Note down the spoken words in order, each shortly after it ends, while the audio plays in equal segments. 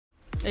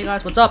Hey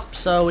guys, what's up?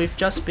 So I've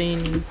just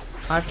been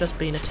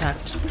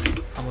attacked.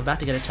 I'm about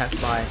to get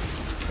attacked by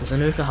the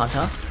ZANUKA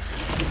Hunter.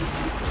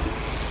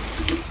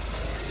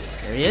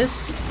 There he is.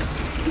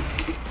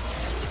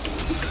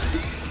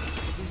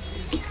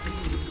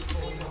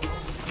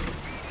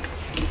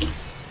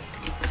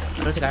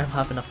 I don't think I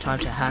have enough time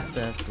to hack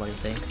the bloody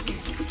thing.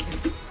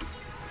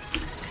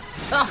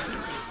 Ah!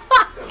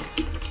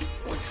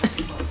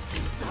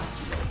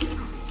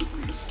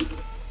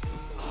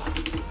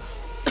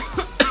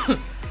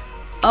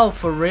 Oh,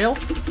 for real?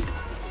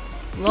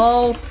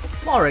 Lol.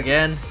 More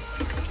again.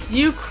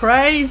 You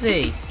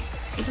crazy!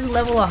 This is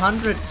level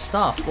 100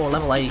 stuff, or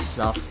level 80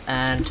 stuff,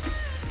 and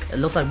it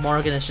looks like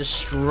Morrigan has just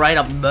straight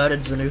up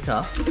murdered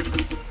ZANUKA.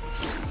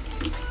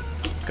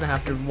 Gonna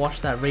have to watch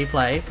that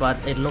replay,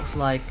 but it looks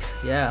like,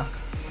 yeah,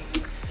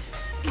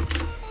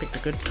 picked a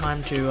good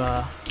time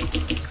to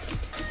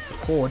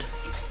record.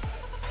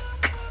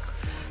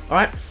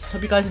 Alright,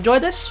 hope you guys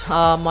enjoyed this.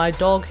 My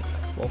dog,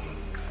 well,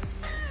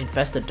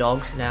 infested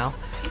dog now,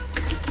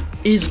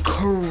 is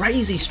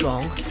crazy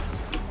strong.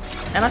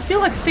 And I feel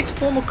like 6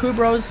 former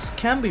Kubros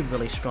can be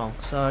really strong,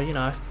 so you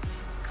know,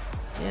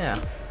 yeah.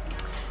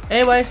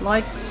 Anyway,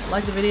 like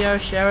the video,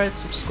 share it,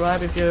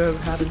 subscribe if you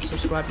haven't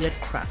subscribed yet.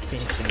 Crap,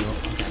 Phoenix General.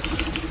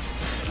 Okay.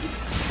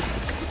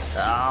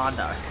 Oh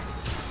no.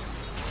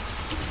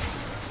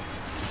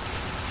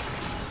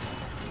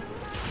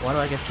 Why do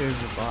I get to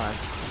revive?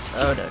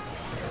 Oh no.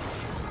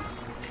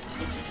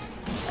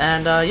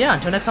 And yeah,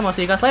 until next time, I'll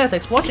see you guys later.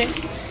 Thanks for watching.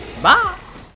 Bye!